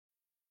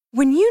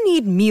When you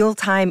need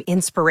mealtime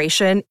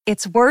inspiration,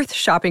 it's worth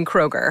shopping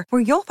Kroger,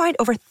 where you'll find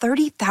over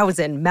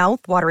 30,000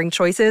 mouth-watering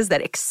choices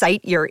that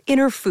excite your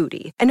inner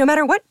foodie. And no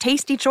matter what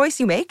tasty choice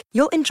you make,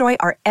 you'll enjoy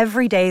our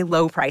everyday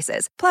low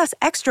prices, plus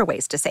extra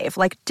ways to save,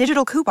 like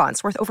digital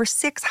coupons worth over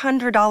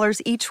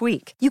 $600 each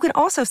week. You can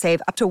also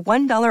save up to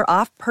 $1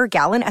 off per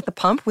gallon at the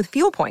pump with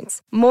fuel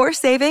points. More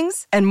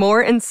savings and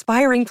more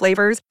inspiring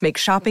flavors make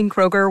shopping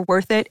Kroger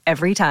worth it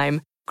every time.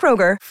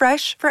 Kroger,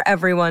 fresh for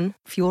everyone.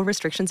 Fuel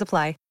restrictions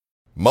apply.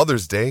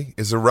 Mother's Day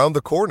is around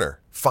the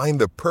corner.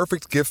 Find the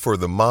perfect gift for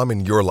the mom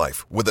in your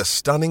life with a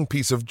stunning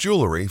piece of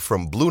jewelry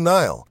from Blue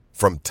Nile.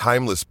 From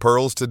timeless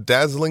pearls to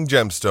dazzling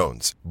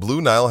gemstones,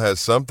 Blue Nile has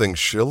something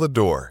she'll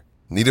adore.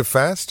 Need it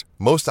fast?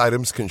 Most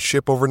items can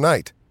ship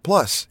overnight.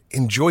 Plus,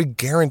 enjoy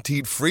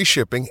guaranteed free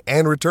shipping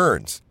and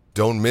returns.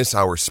 Don't miss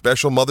our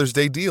special Mother's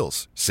Day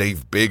deals.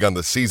 Save big on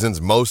the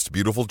season's most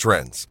beautiful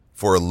trends.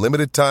 For a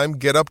limited time,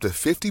 get up to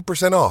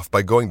 50% off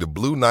by going to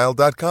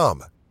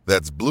BlueNile.com.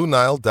 That's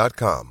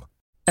BlueNile.com.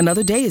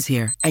 Another day is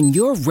here, and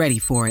you're ready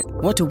for it.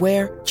 What to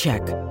wear?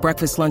 Check.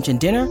 Breakfast, lunch, and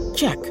dinner?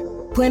 Check.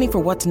 Planning for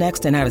what's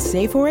next and how to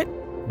save for it?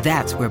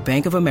 That's where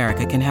Bank of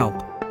America can help.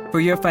 For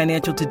your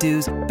financial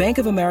to-dos, Bank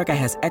of America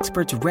has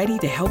experts ready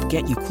to help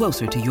get you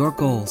closer to your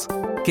goals.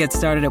 Get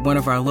started at one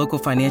of our local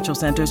financial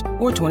centers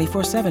or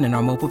 24/7 in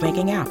our mobile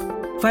banking app.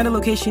 Find a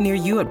location near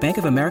you at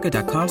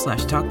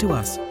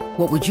bankofamerica.com/talktous.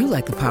 What would you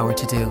like the power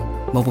to do?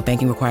 Mobile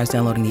banking requires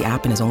downloading the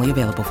app and is only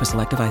available for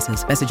select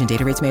devices. Message and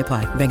data rates may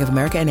apply. Bank of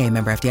America N.A.,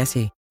 member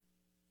FDIC.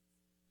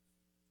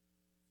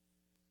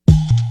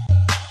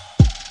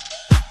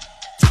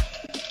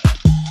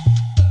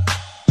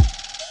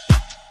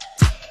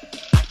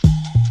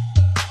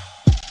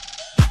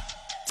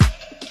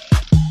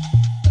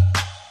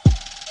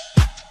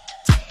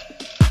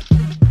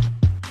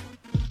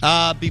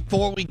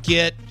 Before we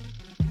get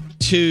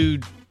to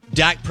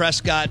Dak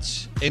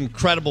Prescott's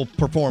incredible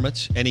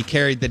performance, and he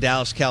carried the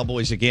Dallas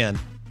Cowboys again,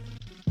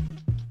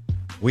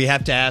 we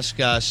have to ask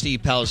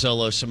Steve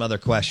Palazzolo some other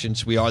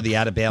questions. We are the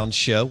Out of Bounds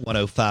Show,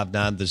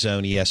 105.9 The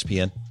Zone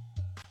ESPN.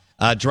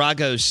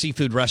 Drago's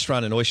Seafood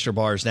Restaurant and Oyster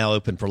Bar is now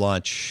open for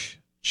lunch.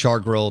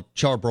 Char-broiled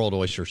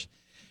oysters.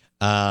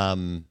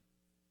 Amazing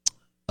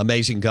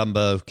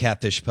gumbo,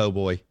 catfish po'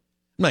 boy. I'm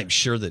not even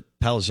sure that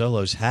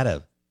Palazzolo's had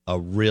a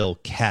real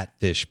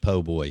catfish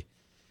po' boy.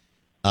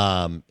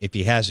 If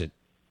he hasn't,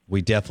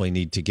 we definitely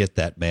need to get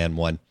that man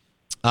one.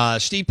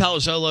 Steve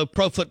Palazzolo,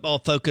 Pro Football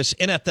Focus,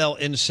 NFL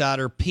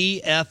Insider,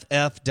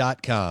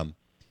 PFF.com.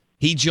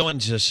 He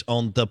joins us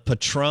on the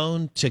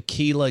Patron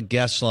Tequila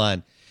guest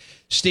line.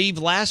 Steve,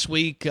 last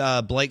week,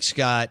 Blake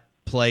Scott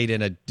played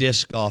in a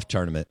disc golf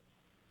tournament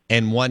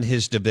and won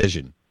his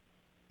division.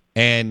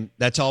 And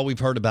that's all we've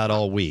heard about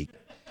all week.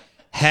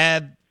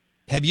 Have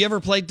you ever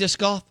played disc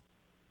golf?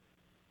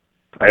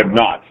 I have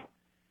not.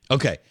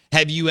 Okay.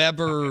 Have you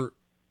ever,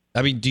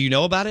 do you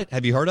know about it?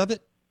 Have you heard of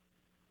it?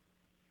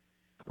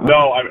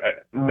 No, I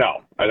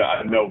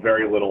know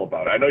very little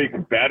about it. I know you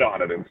can bet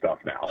on it and stuff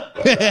now.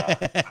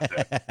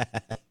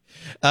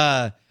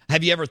 But,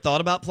 have you ever thought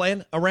about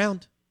playing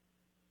around?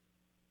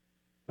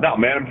 No,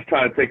 man, I'm just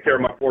trying to take care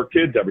of my 4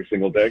 kids every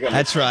single day.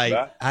 That's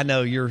right. I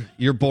know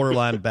you're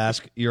borderline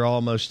you're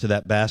almost to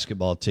that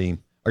basketball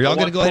team. Are y'all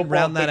going to go ahead and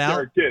round that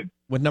out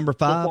with number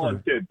 5? Football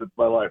and kids. It's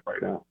my life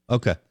right now.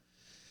 Okay.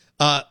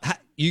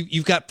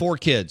 You've got 4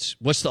 kids.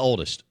 What's the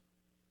oldest?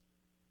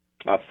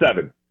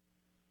 7.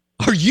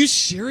 Are you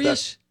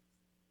serious?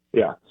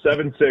 Yeah,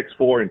 7, 6,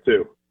 4, and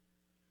 2.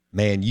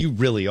 Man, you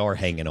really are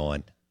hanging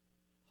on.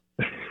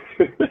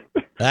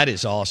 That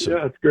is awesome.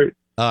 Yeah, that's great.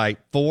 All right,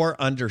 4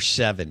 under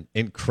 7,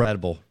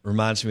 incredible.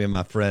 Reminds me of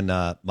my friend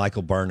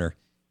Michael Berner.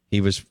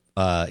 He's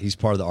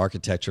part of the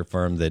architecture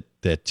firm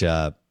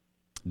that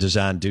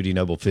designed Dudy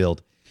Noble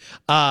Field.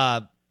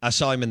 I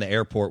saw him in the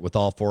airport with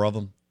all 4 of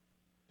them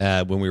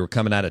when we were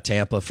coming out of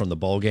Tampa from the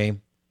bowl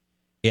game.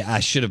 Yeah, I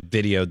should have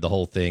videoed the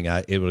whole thing.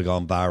 It would have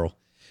gone viral.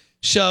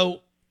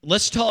 So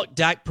let's talk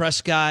Dak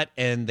Prescott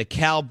and the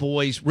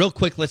Cowboys. Real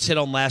quick, let's hit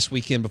on last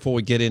weekend before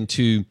we get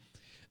into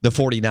the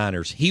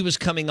 49ers. He was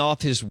coming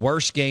off his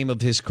worst game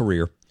of his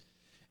career,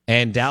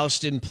 and Dallas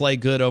didn't play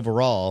good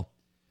overall.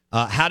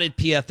 How did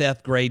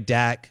PFF grade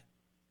Dak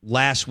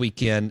last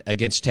weekend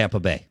against Tampa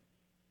Bay?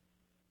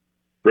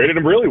 Graded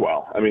him really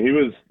well.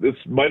 This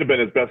might have been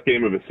his best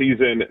game of the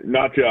season,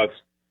 not just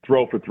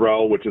throw for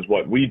throw, which is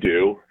what we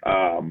do,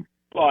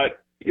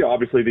 but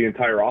obviously the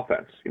entire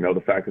offense.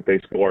 The fact that they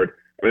scored,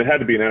 it had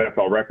to be an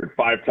NFL record,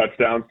 5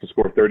 touchdowns to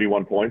score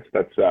 31 points.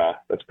 That's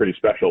pretty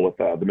special with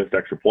the missed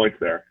extra points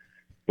there.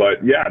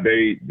 But yeah,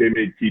 they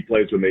made key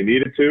plays when they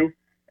needed to.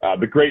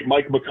 The great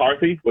Mike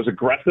McCarthy was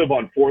aggressive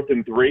on 4th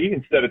and 3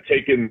 instead of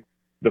taking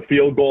the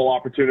field goal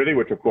opportunity,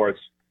 which of course,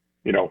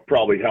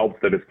 probably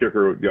helped that his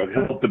kicker,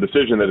 helped the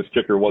decision that his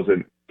kicker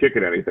wasn't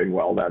kicking anything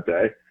well that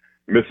day,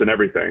 missing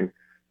everything.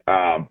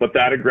 But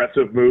that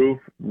aggressive move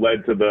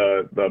led to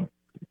the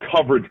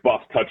coverage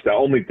bust touchdown.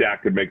 Only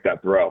Dak could make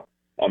that throw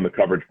on the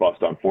coverage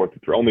bust on 4th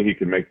and 3. Only he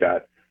could make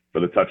that for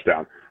the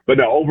touchdown. But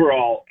no,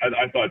 overall,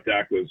 I thought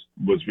Dak was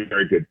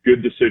very good.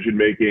 Good decision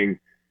making,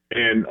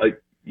 and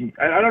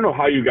I don't know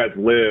how you guys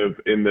live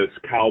in this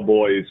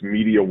Cowboys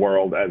media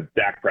world as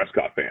Dak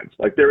Prescott fans.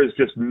 Like, there's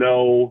just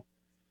no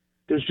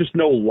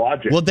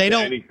logic Well, they to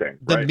don't. anything.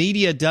 The right?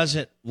 media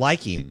doesn't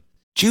like him.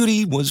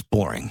 Judy was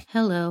boring.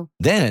 Hello.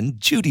 Then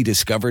Judy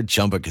discovered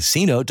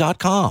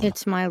ChumbaCasino.com.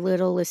 It's my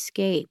little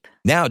escape.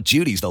 Now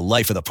Judy's the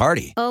life of the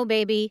party. Oh,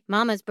 baby,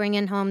 mama's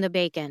bringing home the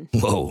bacon.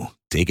 Whoa,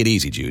 take it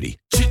easy, Judy.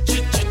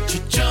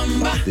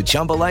 The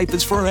Chumba life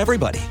is for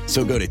everybody.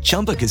 So go to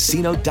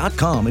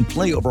ChumbaCasino.com and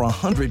play over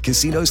 100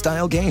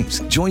 casino-style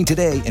games. Join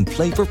today and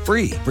play for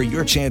free for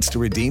your chance to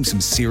redeem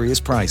some serious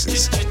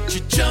prizes.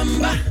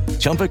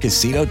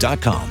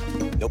 ChumbaCasino.com.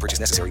 No purchase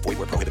necessary. Void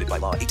where prohibited by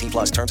law. 18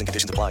 plus terms and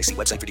conditions apply. See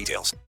website for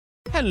details.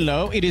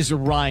 Hello, it is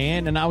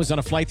Ryan, and I was on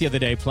a flight the other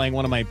day playing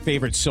one of my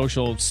favorite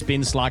social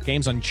spin slot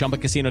games on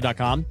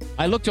ChumbaCasino.com.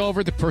 I looked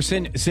over at the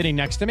person sitting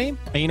next to me,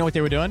 and you know what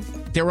they were doing?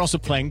 They were also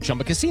playing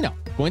Chumba Casino.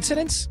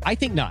 Coincidence? I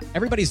think not.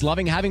 Everybody's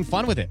loving having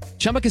fun with it.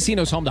 Chumba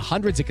Casino is home to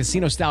hundreds of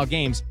casino-style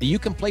games that you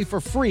can play for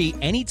free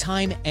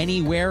anytime,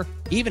 anywhere,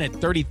 even at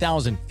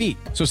 30,000 feet.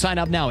 So sign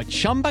up now at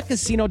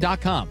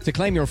ChumbaCasino.com to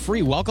claim your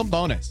free welcome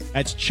bonus.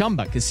 That's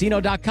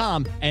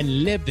ChumbaCasino.com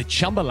and live the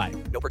Chumba life.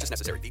 No purchase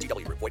necessary.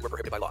 VGW. Void where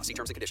prohibited by law. See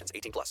terms and conditions.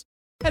 18 plus.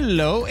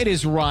 Hello, it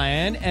is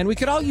Ryan, and we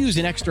could all use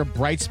an extra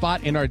bright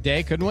spot in our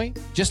day, couldn't we?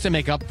 Just to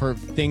make up for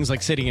things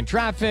like sitting in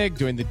traffic,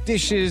 doing the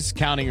dishes,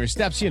 counting your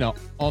steps,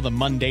 all the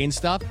mundane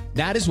stuff.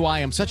 That is why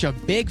I'm such a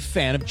big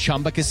fan of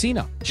Chumba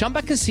Casino.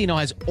 Chumba Casino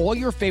has all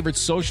your favorite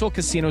social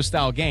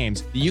casino-style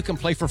games that you can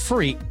play for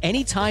free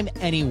anytime,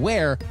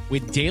 anywhere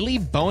with daily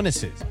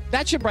bonuses.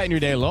 That should brighten your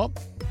day a little.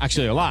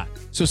 Actually, a lot.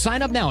 So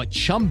sign up now at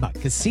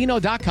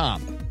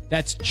ChumbaCasino.com.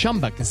 That's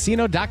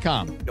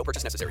ChumbaCasino.com. No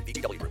purchase necessary.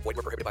 VGW. Void where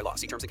prohibited by law.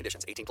 See terms and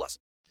conditions. 18 plus.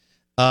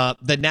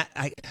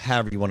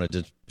 However you want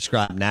to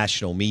describe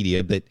national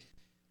media, but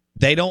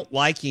they don't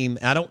like him.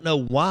 I don't know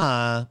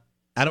why.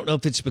 I don't know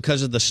if it's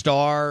because of the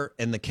Star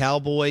and the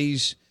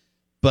Cowboys,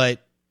 but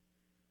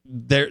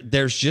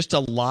there's just a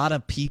lot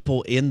of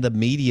people in the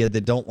media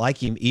that don't like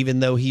him,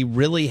 even though he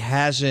really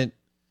hasn't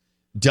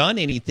done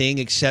anything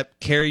except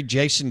carry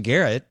Jason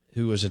Garrett,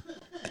 who was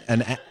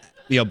an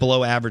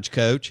below average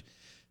coach.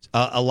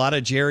 A lot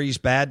of Jerry's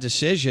bad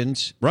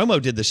decisions. Romo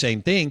did the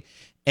same thing,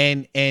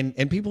 and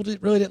people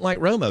really didn't like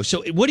Romo.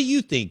 So, what do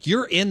you think?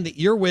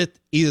 You're with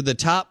either the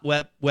top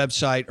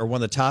website or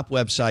one of the top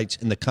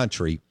websites in the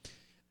country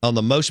on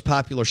the most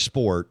popular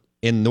sport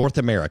in North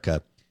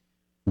America.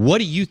 What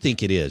do you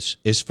think it is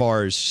as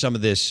far as some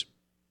of this?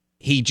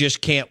 He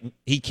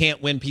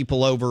can't win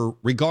people over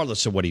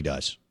regardless of what he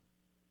does.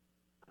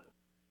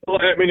 Well,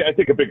 I mean, I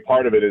think a big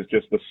part of it is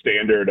just the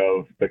standard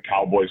of the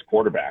Cowboys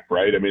quarterback,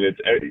 right? I mean,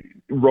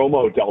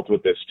 Romo dealt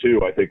with this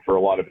too, I think, for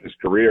a lot of his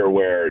career,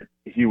 where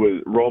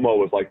Romo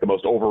was like the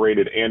most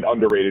overrated and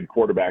underrated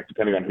quarterback,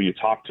 depending on who you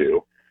talk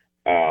to.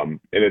 And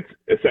it's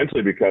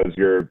essentially because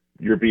you're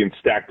being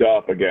stacked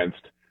up against,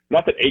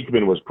 not that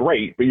Aikman was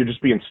great, but you're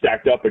just being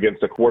stacked up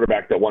against a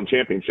quarterback that won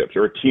championships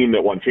or a team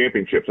that won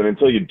championships. And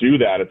until you do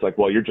that, it's like,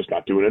 well, you're just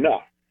not doing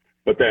enough.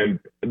 But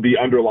then the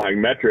underlying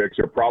metrics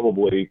are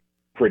probably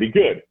pretty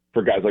good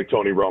for guys like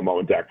Tony Romo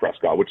and Dak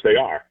Prescott, which they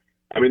are.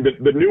 I mean,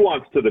 the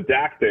nuance to the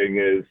Dak thing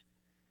is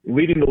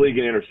leading the league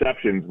in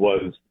interceptions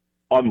was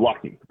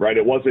unlucky, right?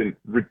 It wasn't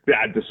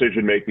bad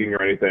decision-making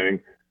or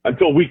anything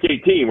until week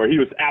 18, where he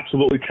was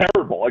absolutely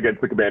terrible against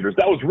the Commanders.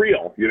 That was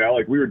real,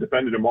 like we were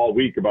defending him all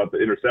week about the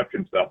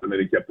interception stuff, and then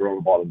he kept throwing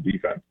the ball to the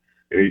defense,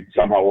 and he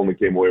somehow only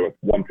came away with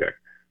one pick.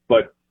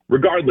 But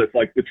regardless,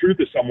 like, the truth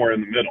is somewhere in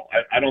the middle.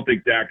 I don't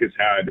think Dak has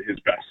had his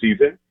best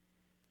season,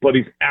 but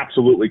he's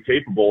absolutely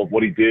capable of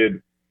what he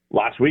did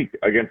last week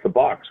against the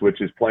Bucs, which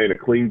is playing a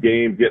clean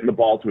game, getting the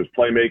ball to his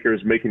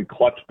playmakers, making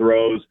clutch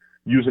throws,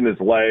 using his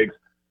legs.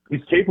 He's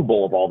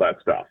capable of all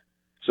that stuff.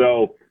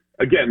 So,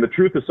 again, the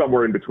truth is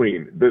somewhere in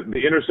between. The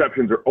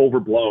interceptions are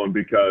overblown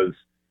because,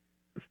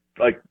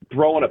 like,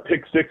 throwing a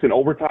pick six in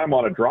overtime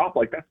on a drop,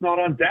 like, that's not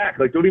on Dak.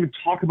 Like, don't even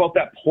talk about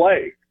that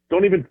play.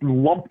 Don't even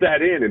lump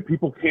that in, and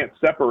people can't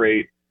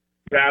separate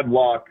bad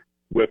luck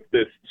with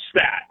this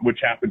stat, which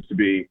happens to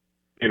be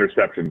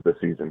interceptions this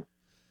season.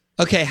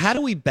 Okay, how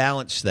do we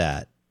balance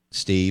that,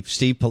 Steve?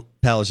 Steve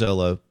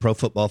Palazzolo, Pro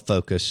Football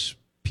Focus,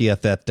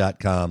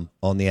 PFF.com,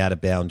 on the Out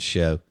of Bounds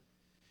show.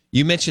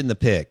 You mentioned the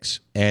picks,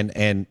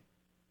 and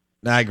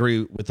I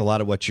agree with a lot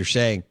of what you're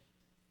saying.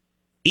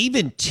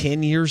 Even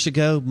 10 years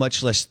ago,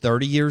 much less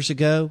 30 years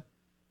ago,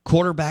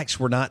 quarterbacks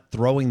were not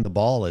throwing the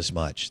ball as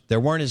much. There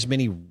weren't as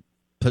many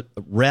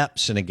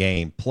reps in a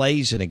game,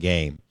 plays in a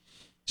game.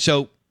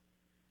 So,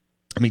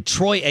 I mean,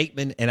 Troy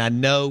Aikman, and I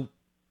know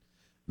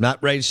I'm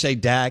not ready to say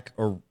Dak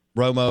or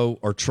Romo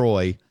or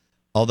Troy,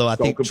 although I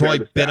think Troy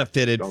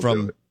benefited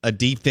from a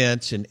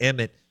defense and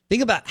Emmett.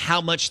 Think about how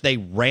much they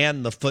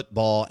ran the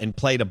football and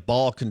played a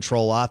ball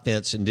control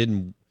offense and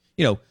didn't,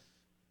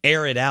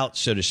 air it out,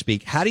 so to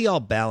speak. How do y'all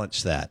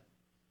balance that,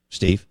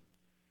 Steve?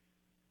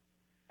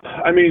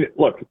 I mean,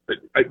 look,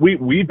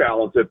 we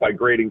balance it by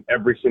grading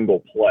every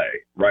single play,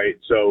 right?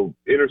 So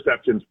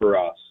interceptions for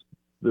us,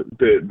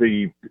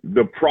 the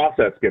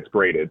process gets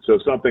graded. So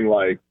something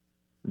like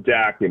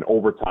Dak in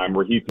overtime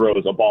where he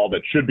throws a ball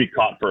that should be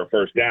caught for a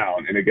first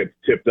down and it gets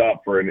tipped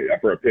up for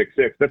a pick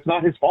six. That's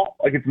not his fault.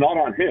 Like, it's not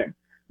on him.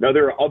 Now,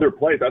 there are other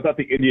plays. I thought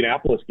the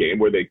Indianapolis game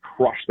where they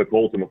crushed the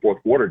Colts in the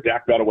fourth quarter,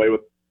 Dak got away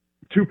with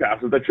 2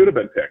 passes that should have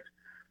been picked.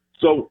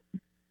 So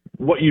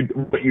what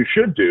you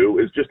should do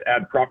is just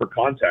add proper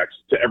context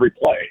to every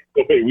play,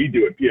 the way we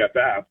do at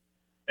PFF,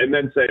 and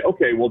then say,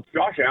 okay, well,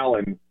 Josh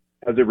Allen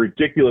has a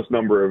ridiculous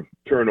number of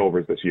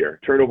turnovers this year,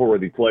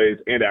 turnover-worthy plays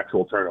and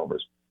actual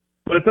turnovers.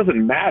 But it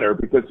doesn't matter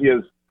because he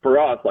has, for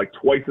us, like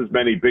twice as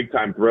many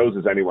big-time throws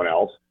as anyone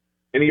else,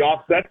 and he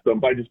offsets them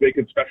by just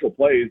making special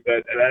plays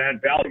that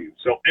add value.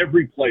 So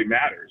every play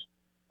matters.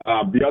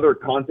 The other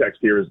context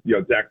here is,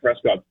 Dak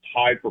Prescott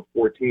tied for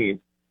 14th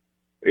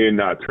in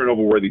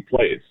turnover-worthy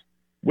plays,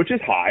 which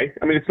is high.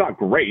 I mean, it's not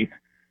great,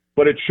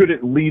 but it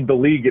shouldn't lead the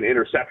league in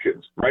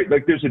interceptions, right?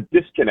 Like, there's a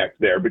disconnect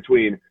there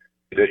between,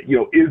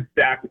 is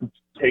Dak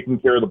taking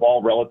care of the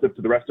ball relative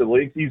to the rest of the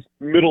league? He's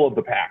middle of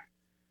the pack.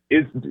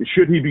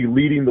 Should he be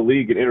leading the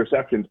league in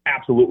interceptions?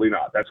 Absolutely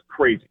not. That's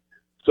crazy.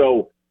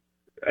 So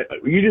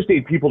you just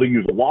need people to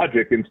use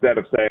logic instead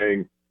of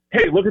saying,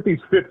 hey, look at these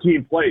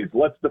 15 plays.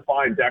 Let's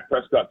define Dak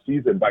Prescott's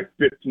season by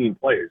 15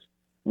 plays,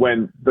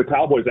 when the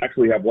Cowboys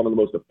actually have one of the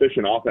most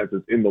efficient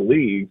offenses in the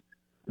league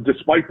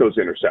despite those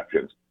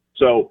interceptions.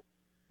 So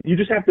you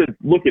just have to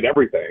look at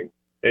everything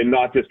and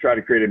not just try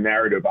to create a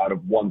narrative out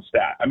of one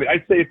stat. I mean,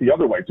 I'd say it the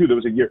other way, too. There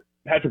was a year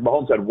Patrick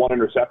Mahomes had 1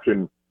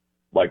 interception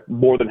like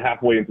more than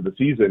halfway into the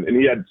season, and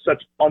he had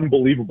such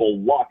unbelievable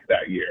luck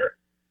that year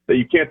that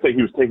you can't say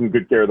he was taking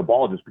good care of the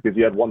ball just because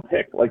he had 1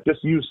 pick. Like,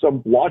 just use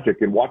some logic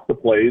and watch the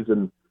plays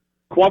and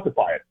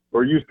quantify it,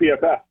 or use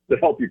PFF to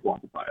help you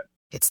quantify it.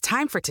 It's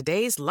time for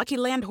today's Lucky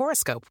Land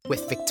horoscope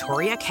with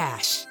Victoria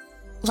Cash.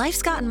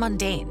 Life's gotten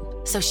mundane,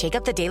 so shake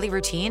up the daily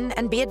routine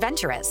and be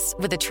adventurous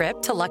with a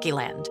trip to Lucky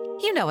Land.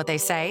 You know what they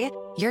say,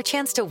 your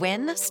chance to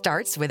win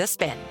starts with a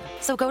spin.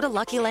 So go to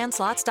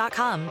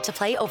LuckyLandSlots.com to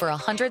play over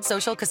 100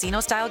 social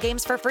casino-style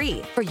games for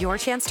free for your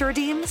chance to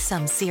redeem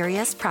some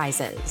serious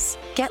prizes.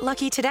 Get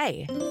lucky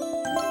today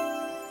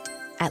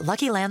at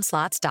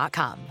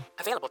LuckyLandSlots.com.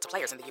 Available to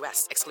players in the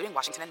U.S., excluding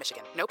Washington and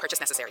Michigan. No purchase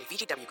necessary.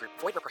 VGW Group.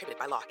 Void where prohibited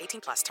by law.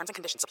 18+. Terms and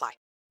conditions apply.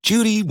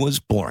 Judy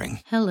was boring.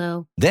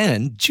 Hello.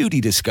 Then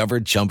Judy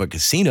discovered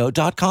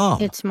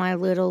ChumbaCasino.com. It's my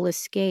little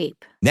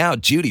escape. Now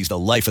Judy's the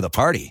life of the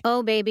party.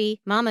 Oh,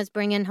 baby, mama's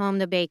bringing home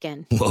the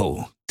bacon.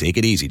 Whoa, take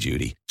it easy,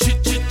 Judy.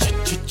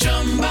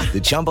 The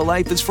Chumba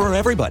life is for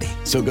everybody.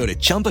 So go to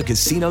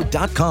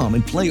ChumbaCasino.com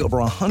and play over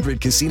 100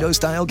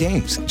 casino-style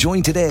games.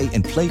 Join today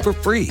and play for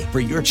free for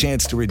your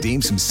chance to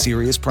redeem some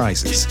serious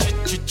prizes.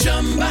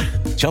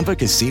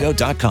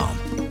 ChumbaCasino.com.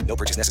 No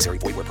purchase necessary.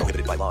 Void where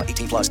prohibited by law.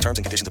 18+. Terms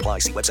and conditions apply.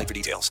 See website for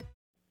details.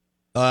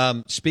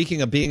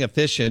 Speaking of being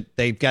efficient,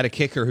 they've got a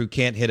kicker who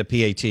can't hit a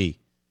PAT.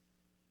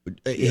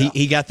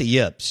 He got the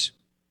yips.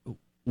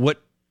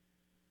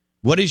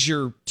 What is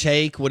your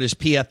take? What is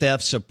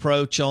PFF's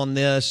approach on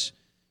this?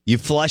 You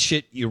flush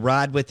it. You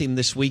ride with him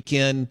this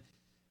weekend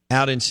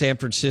out in San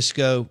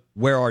Francisco.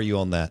 Where are you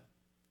on that?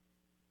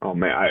 Oh,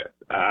 man,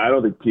 I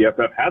don't think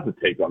PFF has a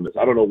take on this.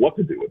 I don't know what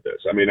to do with this.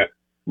 I mean,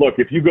 look,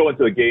 if you go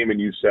into the game and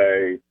you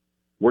say,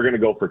 we're going to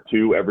go for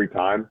 2 every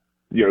time,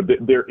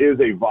 there is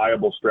a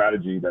viable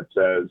strategy that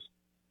says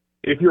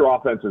if your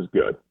offense is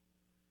good,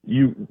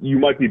 you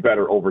might be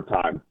better over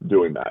time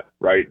doing that,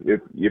 right?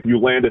 If you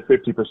land at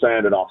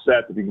 50% and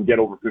offset, if you can get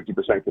over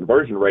 50%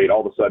 conversion rate,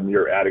 all of a sudden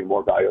you're adding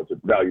more value to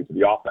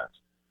the offense.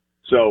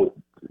 So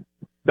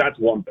that's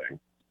one thing.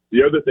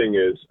 The other thing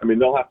is, I mean,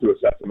 they'll have to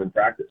assess them in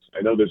practice.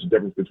 I know there's a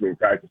difference between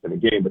practice and a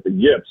game, but the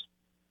yips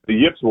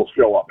will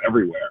show up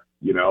everywhere,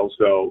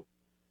 so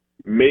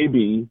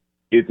maybe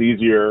it's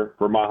easier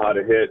for Maha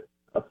to hit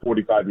a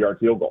 45-yard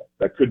field goal.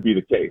 That could be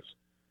the case.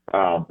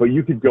 But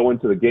you could go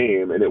into the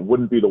game, and it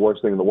wouldn't be the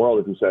worst thing in the world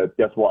if you said,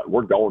 guess what,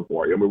 we're going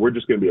for it. I mean, we're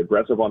just going to be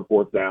aggressive on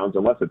 4th downs.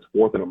 Unless it's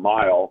 4th and a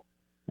mile,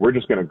 we're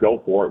just going to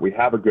go for it. We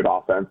have a good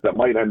offense that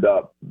might end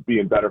up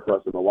being better for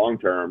us in the long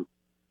term.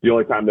 The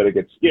only time that it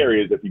gets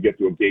scary is if you get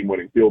to a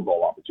game-winning field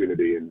goal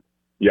opportunity and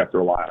you have to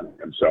rely on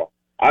him. So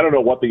I don't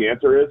know what the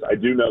answer is. I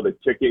do know that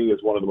kicking is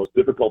one of the most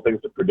difficult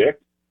things to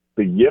predict.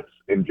 The yips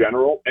in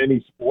general,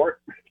 any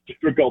sport,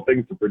 difficult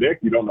things to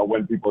predict. You don't know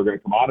when people are going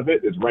to come out of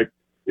it. It's right.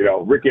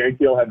 Rick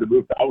Ankiel had to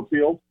move to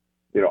outfield.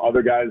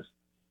 Other guys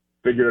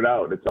figured it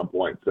out at some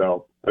point.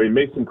 So, I mean,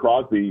 Mason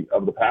Crosby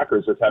of the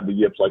Packers has had the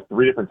yips like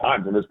 3 different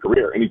times in his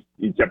career, and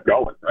he kept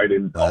going, right?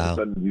 And all of a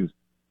sudden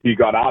he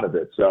got out of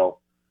it. So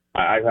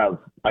I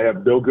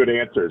have no good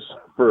answers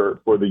for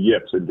the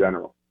yips in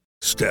general.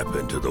 Step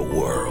into the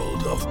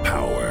world of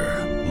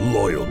power,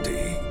 loyalty,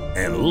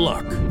 and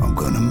luck. I'm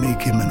going to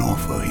make him an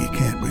offer he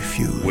can't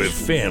refuse. With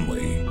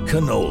family,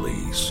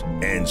 cannolis,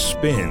 and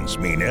spins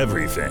mean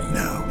everything.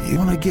 Now, you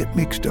want to get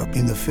mixed up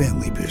in the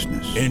family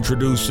business.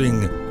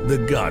 Introducing The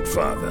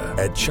Godfather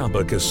at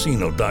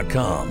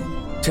ChumbaCasino.com.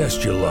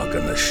 Test your luck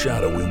in the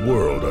shadowy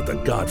world of The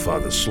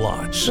Godfather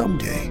slot.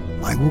 Someday,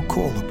 I will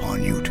call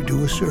upon you to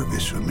do a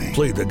service for me.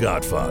 Play The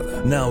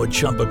Godfather now at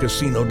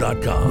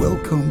ChumbaCasino.com.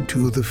 Welcome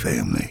to the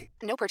family.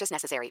 No purchase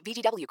necessary.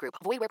 VGW Group.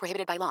 Void where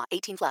prohibited by law.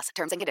 18 plus.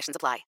 Terms and conditions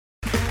apply.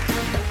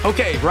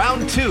 Okay,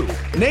 round two.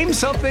 Name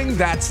something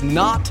that's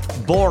not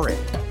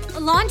boring. A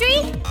laundry?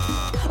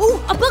 Ooh,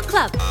 a book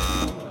club.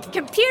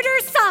 Computer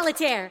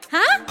solitaire,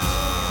 huh?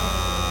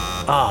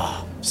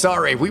 Ah, oh,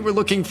 sorry. We were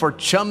looking for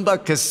Chumba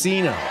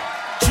Casino.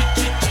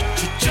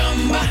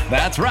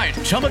 That's right.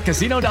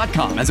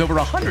 ChumbaCasino.com has over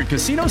 100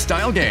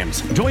 casino-style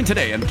games. Join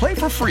today and play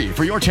for free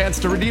for your chance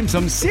to redeem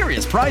some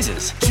serious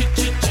prizes.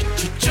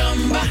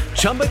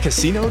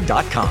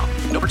 ChumbaCasino.com.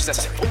 No purchase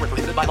necessary. Void where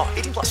prohibited by law.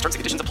 18 plus. Terms and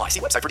conditions apply. See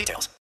website for details.